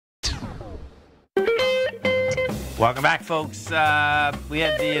Welcome back, folks. We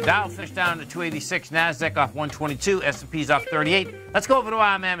had the Dow fish down to 286, NASDAQ off 122, S&P's off 38. Let's go over to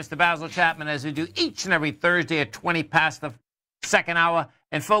our man, Mr. Basil Chapman, as we do each and every Thursday at 20 past the second hour.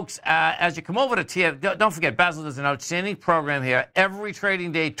 And, folks, as you come over to TF, don't forget, Basil does an outstanding program here every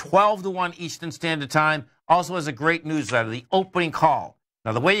trading day, 12 to 1 Eastern Standard Time. Also has a great newsletter, the opening call.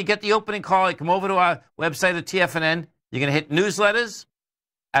 Now, the way you get the opening call, you come over to our website at TFNN. You're going to hit newsletters.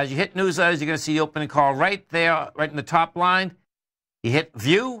 As you hit newsletters, you're going to see the opening call right there, right in the top line. You hit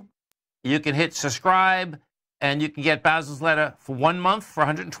view. You can hit subscribe, and you can get Basil's letter for 1 month for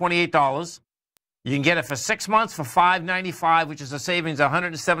 $128. You can get it for 6 months for $595, which is a savings of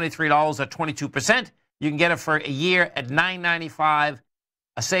 $173 at 22%. You can get it for a year at $995,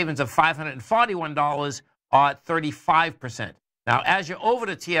 a savings of $541 at 35%. Now, as you're over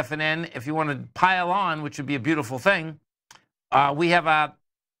to TFNN, if you want to pile on, which would be a beautiful thing, we have a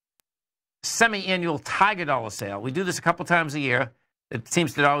semi-annual Tiger Dollar sale. We do this a couple times a year. It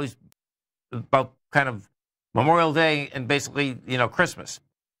seems to always about kind of Memorial Day and basically, Christmas.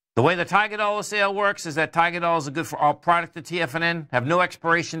 The way the Tiger Dollar sale works is that Tiger Dollars are good for all product at TFNN, have no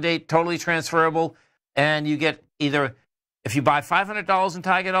expiration date, totally transferable, and you get either, if you buy $500 in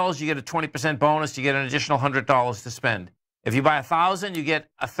Tiger Dollars, you get a 20% bonus, you get an additional $100 to spend. If you buy $1,000, you get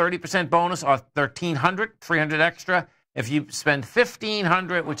a 30% bonus or $1,300, $300 extra. If you spend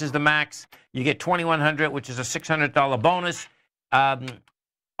 $1,500, which is the max, you get $2,100, which is a $600 bonus,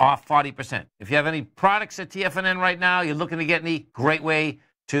 off 40%. If you have any products at TFNN right now, you're looking to get any, great way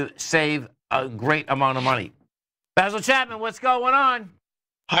to save a great amount of money. Basil Chapman, what's going on?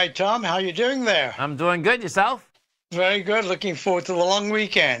 Hi, Tom. How you doing there? I'm doing good. Yourself? Very good. Looking forward to the long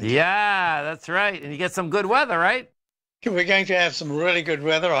weekend. Yeah, that's right. And you get some good weather, right? We're going to have some really good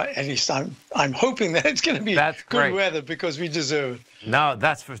weather. At least I'm hoping that it's going to be good weather because we deserve it. No,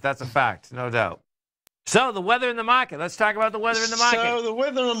 that's a fact, no doubt. So the weather in the market. Let's talk about the weather in the market. So the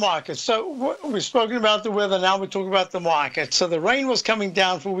weather in the market. So we've spoken about the weather. Now we're talking about the market. So the rain was coming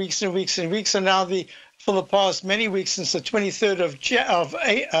down for weeks and weeks and weeks, and now for the past many weeks since the 23rd of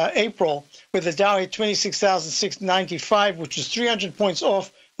April, with the Dow at 26,695, which is 300 points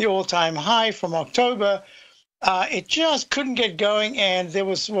off the all-time high from October. It just couldn't get going, and there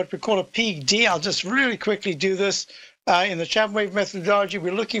was what we call a peak D. I'll just really quickly do this. In the Chapman wave methodology,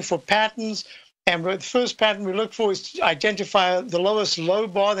 we're looking for patterns, and the first pattern we look for is to identify the lowest low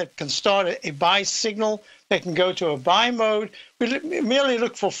bar that can start a buy signal that can go to a buy mode. We merely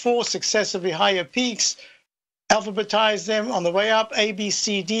look for 4 successively higher peaks, alphabetize them on the way up, A, B,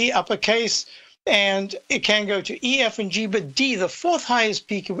 C, D, uppercase, and it can go to E, F, and G, but D, the 4th highest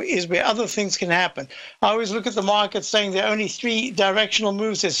peak, is where other things can happen. I always look at the market saying there are only 3 directional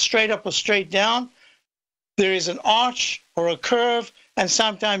moves. There's straight up or straight down. There is an arch or a curve, and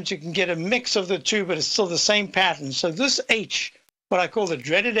sometimes you can get a mix of the two, but it's still the same pattern. So this H, what I call the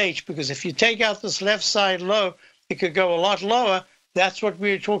dreaded H, because if you take out this left side low, it could go a lot lower. That's what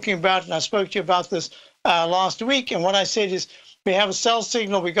we were talking about, and I spoke to you about this last week, and what I said is, we have a sell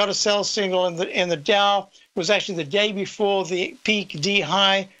signal. We got a sell signal in the Dow. It was actually the day before the peak D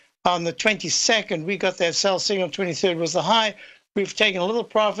high on the 22nd. We got that sell signal. 23rd was the high. We've taken a little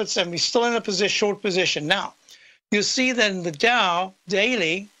profits, and we're still in a short position. Now, you'll see that in the Dow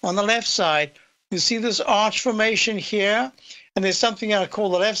daily on the left side, you see this arch formation here, and there's something I call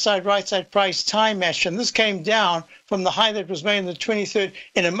the left side, right side price time mesh, and this came down from the high that was made on the 23rd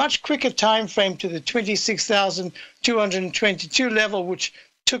in a much quicker time frame to the 26,222 level, which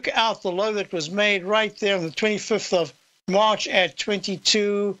took out the low that was made right there on the 25th of March at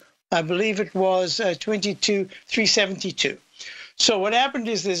 22, I believe it was 22,372. So what happened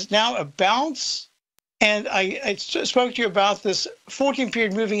is there's now a bounce, and I spoke to you about this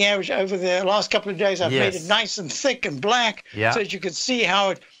 14-period moving average over the last couple of days. I've made it nice and thick and black so that you can see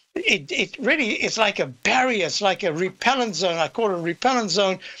how it really, it's like a barrier. It's like a repellent zone. I call it a repellent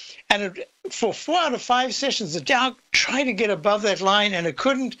zone. And for 4 out of 5 sessions, the Dow tried to get above that line, and it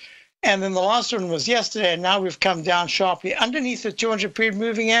couldn't. And then the last one was yesterday, and now we've come down sharply underneath the 200-period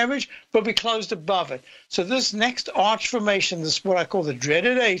moving average, but we closed above it. So this next arch formation, this is what I call the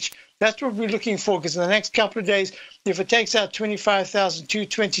dreaded H, that's what we're looking for, because in the next couple of days, if it takes out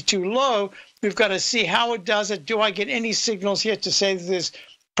 25,222 low, we've got to see how it does it. Do I get any signals here to say that there's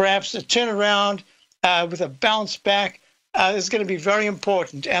perhaps a turnaround with a bounce back? Is going to be very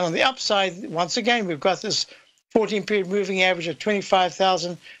important. And on the upside, once again, we've got this 14-period moving average of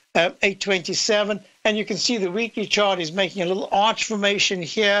 25,827. And you can see the weekly chart is making a little arch formation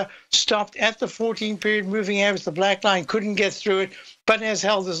here, stopped at the 14-period moving average. The black line couldn't get through it. but has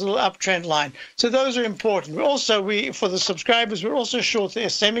held this little uptrend line. So those are important. For the subscribers, we're also short the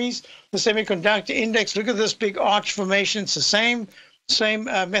SMEs, the semiconductor index. Look at this big arch formation. It's the same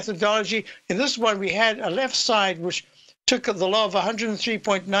methodology. In this one, we had a left side which took the low of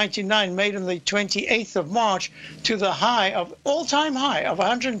 103.99 made on the 28th of March to the high of all-time high of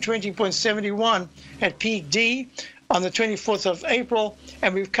 120.71 at peak D on the 24th of April,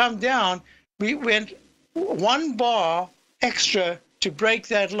 and we've come down. We went 1 bar extra to break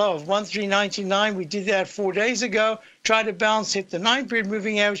that low of 1399. We did that 4 days ago, tried to bounce, hit the 9-period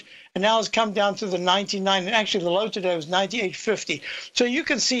moving average, and now it's come down to the 99, and actually the low today was 98.50. So you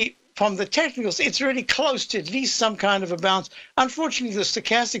can see from the technicals, it's really close to at least some kind of a bounce. Unfortunately, the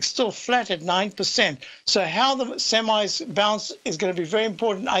stochastic's still flat at 9%. So how the semis bounce is going to be very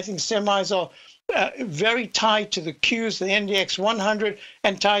important. I think semis are very tied to the Qs, the NDX 100,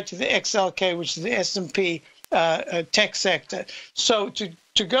 and tied to the XLK, which is the S&P tech sector. So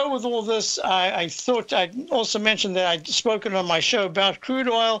to go with all this, I thought I'd also mention that I'd spoken on my show about crude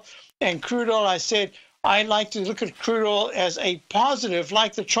oil. And crude oil, I said, I like to look at crude oil as a positive,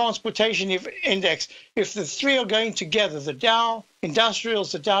 like the transportation index. If the three are going together, the Dow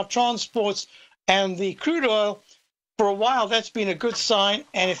Industrials, the Dow Transports, and the crude oil, for a while, that's been a good sign.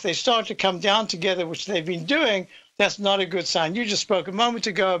 And if they start to come down together, which they've been doing, that's not a good sign. You just spoke a moment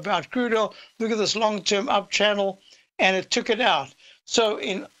ago about crude oil. Look at this long-term up channel, and it took it out. So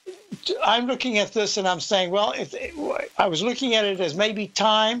I'm looking at this, and I'm saying, well, I was looking at it as maybe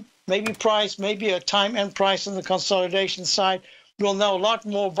time, maybe price, maybe a time and price on the consolidation side. We'll know a lot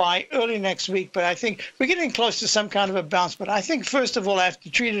more by early next week, but I think we're getting close to some kind of a bounce. But I think, first of all, I have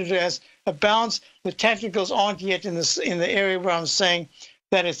to treat it as a bounce. The technicals aren't yet in the area where I'm saying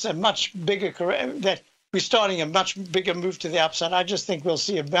that it's a much bigger that we're starting a much bigger move to the upside. I just think we'll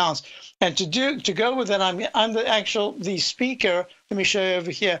see a bounce. And to go with that, I'm the speaker. Let me show you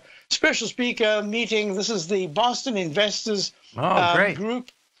over here. Special speaker meeting. This is the Boston Investors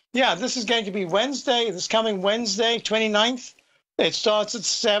Group. Yeah, this is going to be Wednesday, this coming Wednesday, 29th. It starts at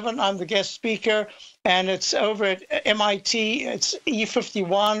 7. I'm the guest speaker, and it's over at MIT. It's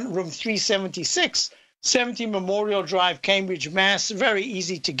E51, room 376, 70 Memorial Drive, Cambridge, Mass. Very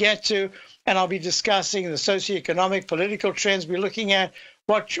easy to get to. And I'll be discussing the socioeconomic, political trends we're looking at,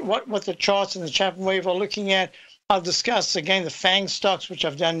 what the charts and the Chapman wave are looking at. I'll discuss, again, the FANG stocks, which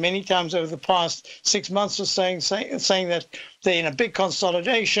I've done many times over the past 6 months or saying that they're in a big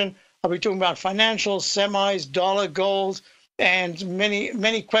consolidation. I'll be talking about financials, semis, dollar, gold, and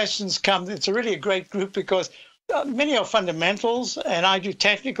many questions come. It's really a great group because many are fundamentals, and I do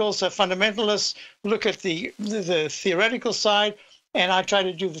technicals. So fundamentalists look at the theoretical side, and I try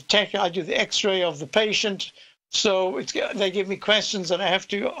to do the I do the X-ray of the patient. So they give me questions, and I have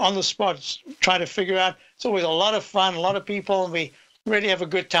to, on the spot, try to figure out. It's always a lot of fun, a lot of people, and we really have a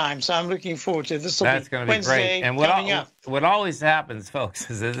good time. So I'm looking forward to it. This will be Wednesday. That's going to be great. And what always happens, folks,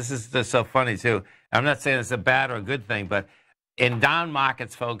 is this is just so funny, too. I'm not saying it's a bad or a good thing, but in down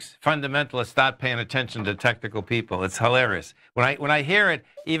markets, folks, fundamentalists start paying attention to technical people. It's hilarious. When I hear it,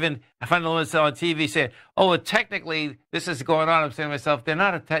 even fundamentalists on TV saying, "Oh, well, technically this is going on," I'm saying to myself, "They're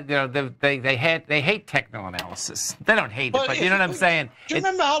not they hate technical analysis. They don't hate it, but you know what I'm saying." Do you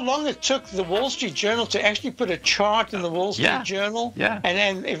remember how long it took the Wall Street Journal to actually put a chart in the Wall Street Journal? Yeah. And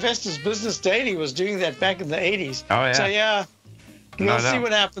then Investors Business Daily was doing that back in the 80s. Oh yeah. So yeah. We'll see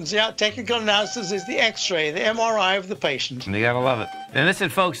what happens. Yeah, technical analysis is the X-ray, the MRI of the patient. And you got to love it. And listen,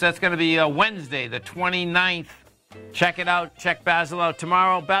 folks, that's going to be Wednesday, the 29th. Check it out. Check Basil out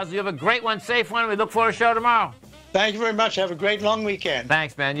tomorrow. Basil, you have a great one, safe one. We look forward to the show tomorrow. Thank you very much. Have a great long weekend.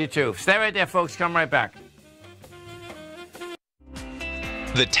 Thanks, man. You too. Stay right there, folks. Come right back.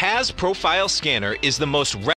 The TAS Profile Scanner is the most